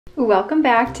Welcome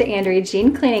back to Andrea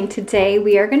Jean Cleaning. Today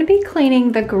we are going to be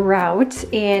cleaning the grout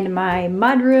in my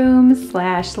mudroom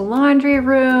 / laundry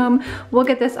room. We'll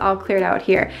get this all cleared out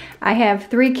here. I have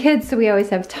 3 kids, so we always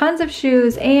have tons of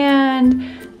shoes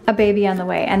and a baby on the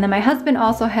way. And then my husband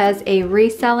also has a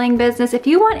reselling business. If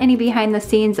you want any behind the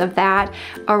scenes of that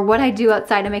or what I do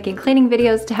outside of making cleaning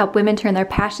videos to help women turn their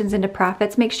passions into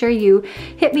profits, make sure you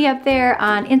hit me up there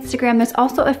on Instagram. There's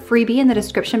also a freebie in the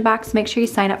description box. Make sure you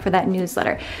sign up for that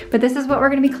newsletter. But this is what we're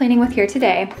gonna be cleaning with here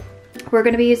today. We're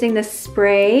gonna be using this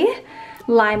spray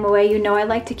Lime Away. You know I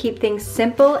like to keep things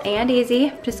simple and easy.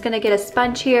 I'm just gonna get a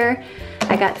sponge here.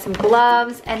 I got some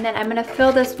gloves, and then I'm gonna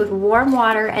fill this with warm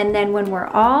water, and then when we're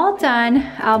all done,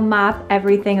 I'll mop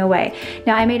everything away.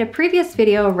 Now I made a previous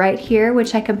video right here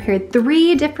which I compared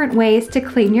 3 different ways to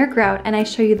clean your grout, and I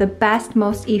show you the best,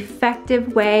 most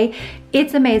effective way.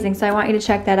 It's amazing, so I want you to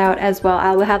check that out as well.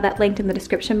 I will have that linked in the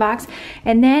description box.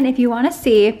 And then if you wanna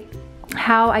see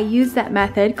how I use that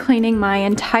method cleaning my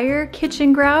entire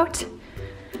kitchen grout,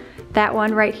 that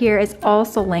one right here is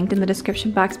also linked in the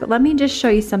description box. But let me just show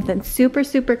you something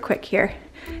super quick here.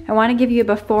 I want to give you a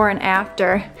before and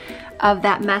after of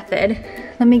that method.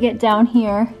 Let me get down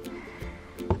here.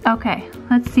 Okay,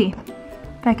 let's see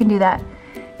if I can do that.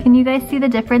 Can you guys see the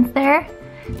difference there?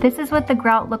 This is what the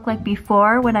grout looked like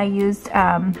before when I used,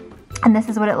 and this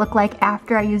is what it looked like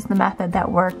after I used the method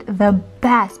that worked the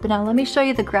best. But now let me show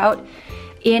you the grout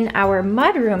in our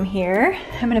mudroom here.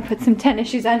 I'm gonna put some tennis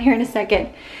shoes on here in a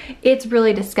second. It's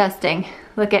really disgusting.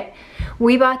 Look at,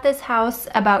 we bought this house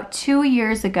about 2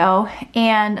 years ago,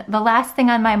 and the last thing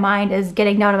on my mind is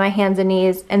getting down on my hands and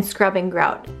knees and scrubbing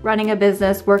grout, running a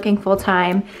business, working full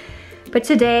time. But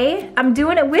today, I'm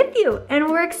doing it with you, and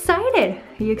we're excited.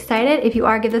 Are you excited? If you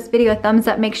are, give this video a thumbs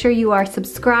up. Make sure you are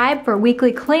subscribed for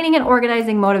weekly cleaning and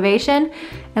organizing motivation,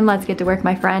 and let's get to work,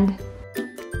 my friend.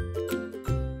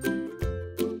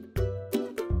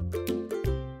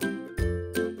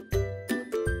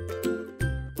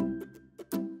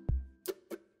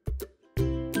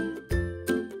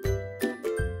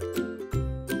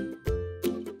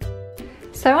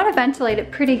 So I want to ventilate it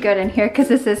pretty good in here because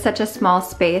this is such a small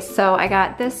space. So I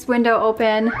got this window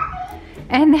open,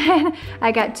 and then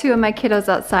I got 2 of my kiddos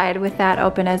outside with that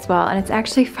open as well. And it's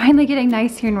actually finally getting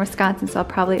nice here in Wisconsin, so I'll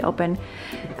probably open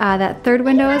that 3rd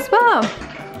window as well.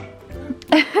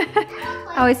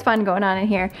 Always fun going on in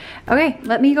here. Okay,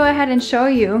 let me go ahead and show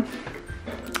you.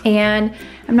 And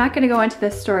I'm not gonna go into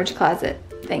this storage closet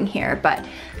thing here, but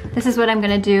this is what I'm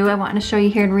gonna do. I want to show you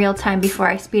here in real time before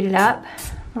I speed it up.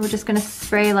 We're just gonna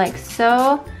spray like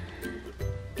so,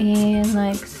 and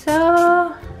like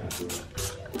so.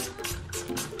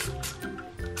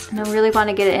 And I really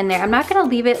wanna get it in there. I'm not gonna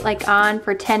leave it like on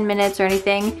for 10 minutes or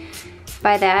anything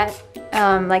by that,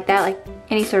 like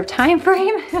any sort of time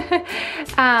frame.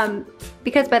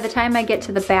 Because by the time I get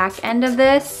to the back end of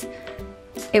this,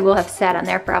 it will have sat on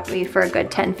there probably for a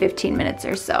good 10-15 minutes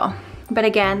or so. But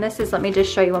again, this is, let me just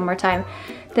show you one more time.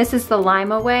 This is the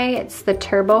Lime Away, it's the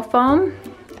turbo foam.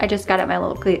 I just got it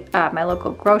at my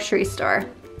local grocery store.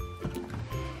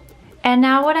 And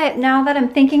now that I'm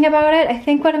thinking about it, I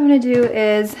think what I'm gonna do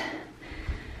is,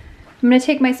 I'm gonna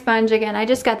take my sponge again. I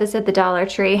just got this at the Dollar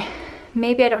Tree.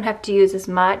 Maybe I don't have to use as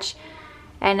much,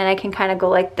 and then I can kind of go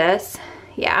like this.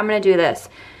 Yeah, I'm gonna do this.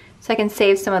 So I can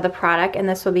save some of the product, and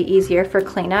this will be easier for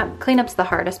cleanup. Cleanup's the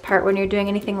hardest part when you're doing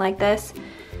anything like this.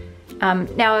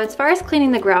 Now as far as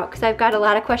cleaning the grout, because I've got a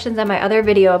lot of questions on my other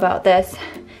video about this,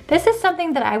 this is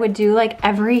something that I would do like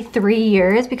every 3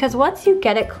 years, because once you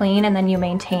get it clean and then you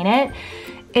maintain it,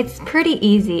 it's pretty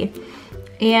easy.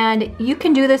 And you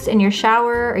can do this in your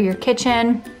shower or your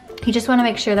kitchen. You just wanna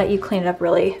make sure that you clean it up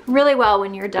really well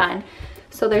when you're done,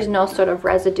 so there's no sort of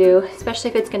residue,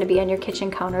 especially if it's gonna be on your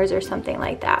kitchen counters or something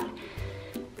like that.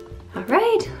 All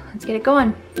right, let's get it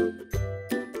going.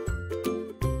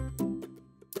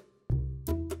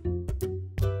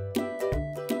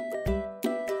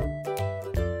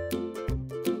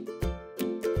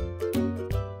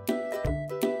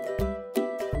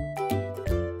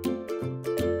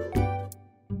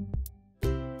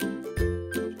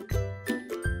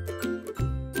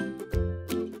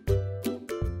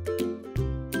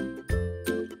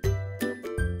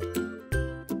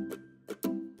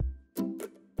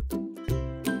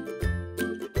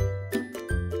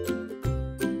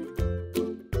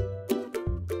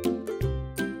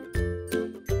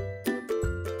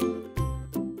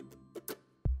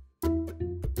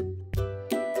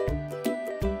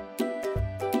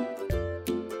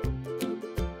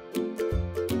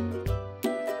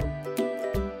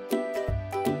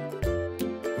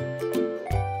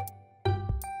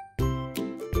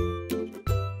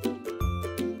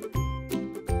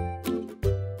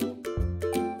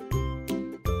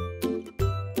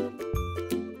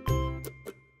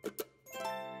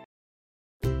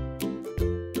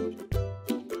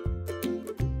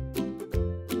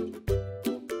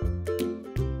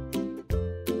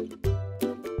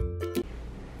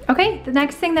 Okay, the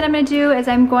next thing that I'm gonna do is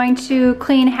I'm going to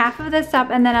clean half of this up,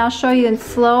 and then I'll show you in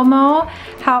slow-mo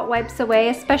how it wipes away,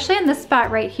 especially in this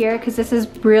spot right here, because this is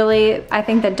really, I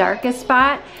think, the darkest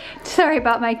spot. Sorry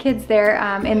about my kids there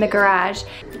in the garage.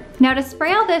 Now to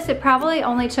spray all this, it probably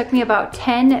only took me about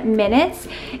 10 minutes.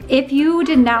 If you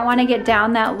did not want to get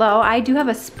down that low, I do have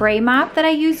a spray mop that I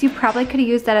use. You probably could have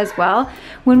used that as well.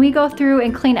 When we go through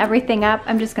and clean everything up,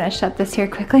 I'm just gonna shut this here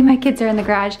quickly. My kids are in the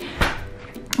garage.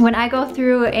 When I go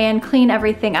through and clean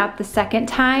everything up the second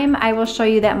time, I will show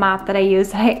you that mop that I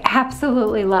use that I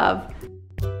absolutely love.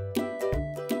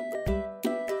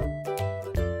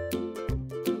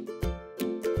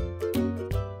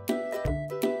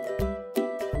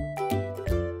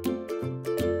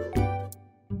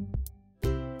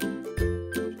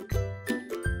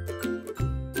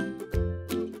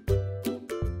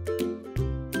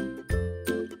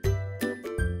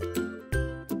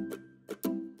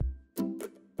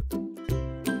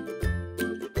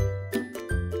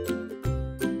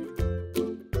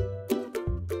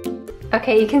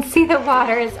 Okay, you can see the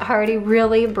water is already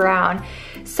really brown.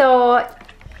 So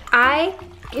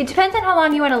it depends on how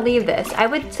long you want to leave this. I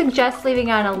would suggest leaving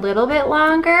on a little bit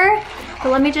longer,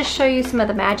 but let me just show you some of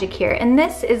the magic here. And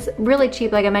this is really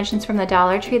cheap, like I mentioned, it's from the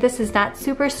Dollar Tree. This is not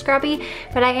super scrubby,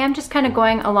 but I am just kind of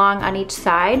going along on each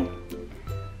side.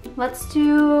 Let's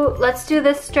do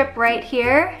this strip right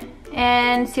here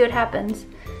and see what happens.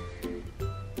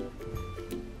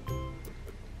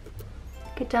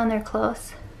 Get down there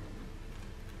close.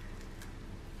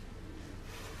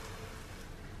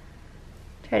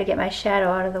 Try to get my shadow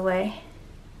out of the way.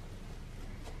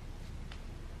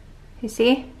 You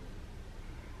see?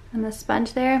 On the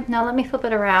sponge there. Now let me flip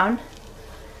it around.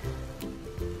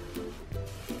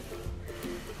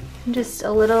 Just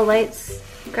a little light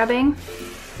scrubbing.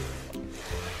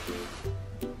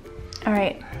 All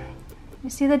right. You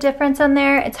see the difference on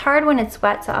there? It's hard when it's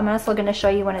wet, so I'm also gonna show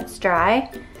you when it's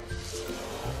dry.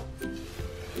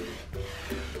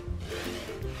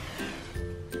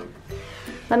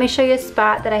 Let me show you a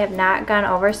spot that I have not gone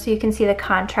over so you can see the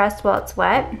contrast while it's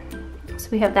wet. So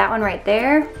we have that one right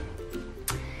there.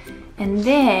 And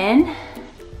then,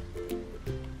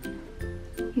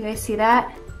 you guys see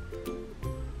that?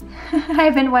 I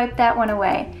haven't wiped that one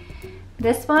away.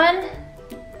 This one,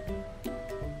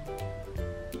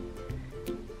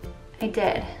 I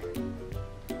did.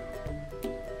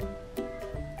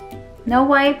 No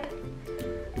wipe.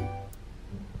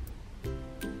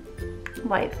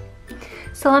 Wipe.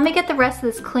 So let me get the rest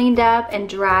of this cleaned up and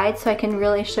dried so I can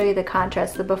really show you the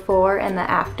contrast, the before and the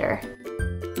after.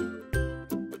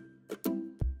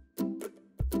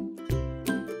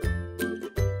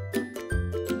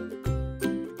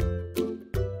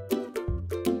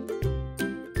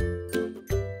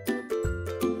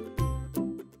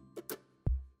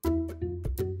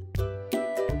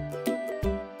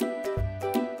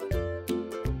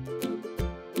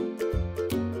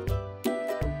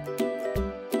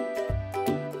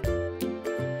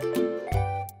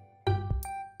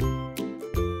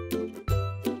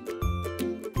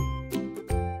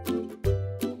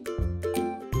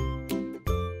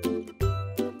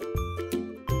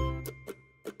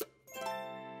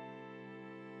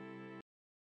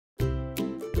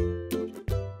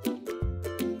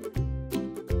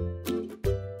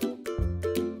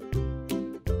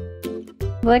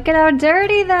 Look at how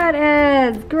dirty that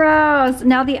is, gross.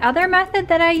 Now the other method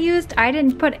that I used, I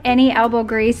didn't put any elbow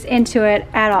grease into it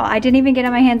at all. I didn't even get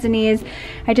on my hands and knees.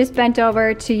 I just bent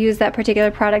over to use that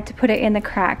particular product to put it in the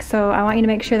crack. So I want you to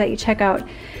make sure that you check out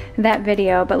that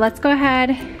video. But let's go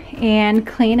ahead and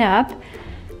clean up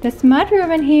this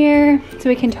mudroom in here so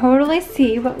we can totally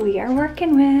see what we are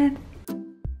working with.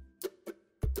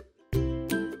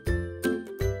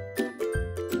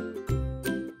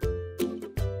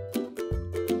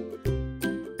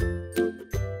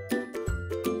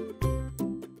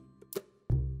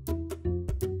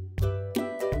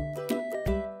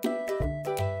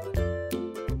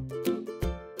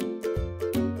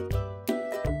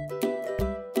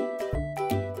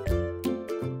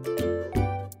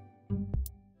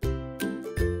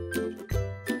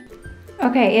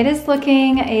 Okay, it is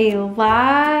looking a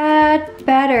lot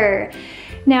better.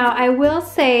 Now, I will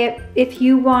say, if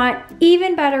you want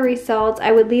even better results,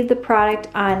 I would leave the product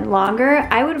on longer.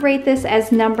 I would rate this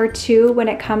as number 2 when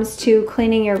it comes to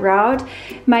cleaning your grout.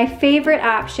 My favorite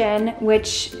option,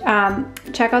 which,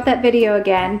 check out that video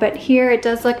again, but here it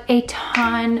does look a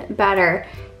ton better.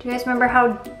 Do you guys remember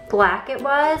how black it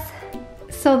was?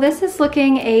 So this is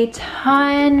looking a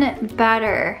ton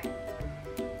better.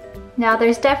 Now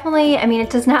there's definitely, I mean, it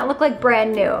does not look like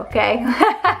brand new, okay?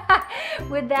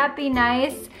 Would that be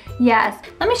nice? Yes.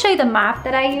 Let me show you the mop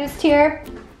that I used here.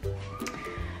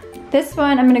 This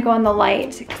one, I'm gonna go in the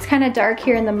light. It's kind of dark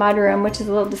here in the mudroom, which is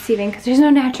a little deceiving because there's no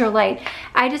natural light.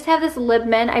 I just have this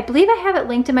Libman. I believe I have it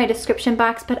linked in my description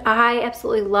box, but I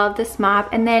absolutely love this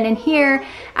mop. And then in here,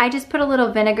 I just put a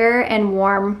little vinegar and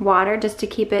warm water just to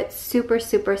keep it super,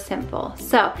 super simple.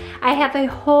 So I have a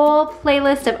whole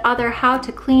playlist of other how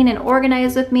to clean and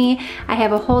organize with me. I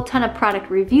have a whole ton of product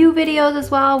review videos as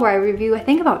well, where I review, I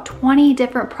think, about 20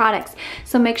 different products.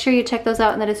 So make sure you check those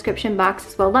out in the description box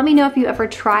as well. Let me know if you ever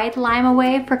tried Lime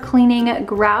Away for cleaning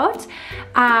grout.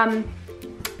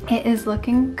 It is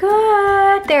looking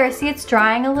good. There, see, it's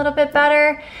drying a little bit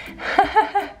better.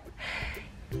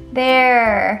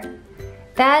 There,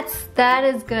 that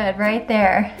is good right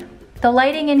there. The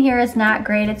lighting in here is not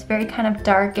great. It's very kind of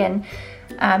dark and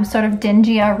sort of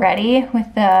dingy already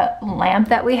with the lamp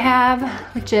that we have,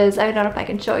 which is, I don't know if I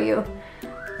can show you,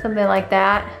 something like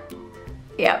that.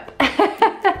 Yep.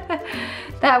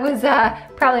 That was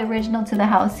probably original to the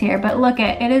house here, but look,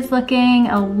 it is looking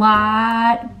a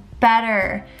lot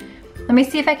better. Let me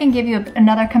see if I can give you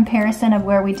another comparison of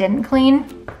where we didn't clean,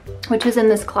 which was in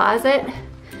this closet.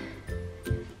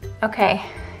 Okay,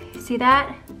 you see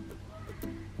that?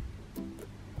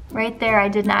 Right there, I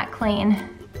did not clean.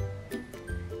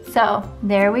 So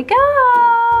there we go.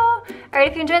 All right,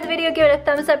 if you enjoyed the video, give it a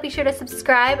thumbs up, be sure to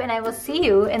subscribe, and I will see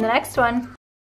you in the next one.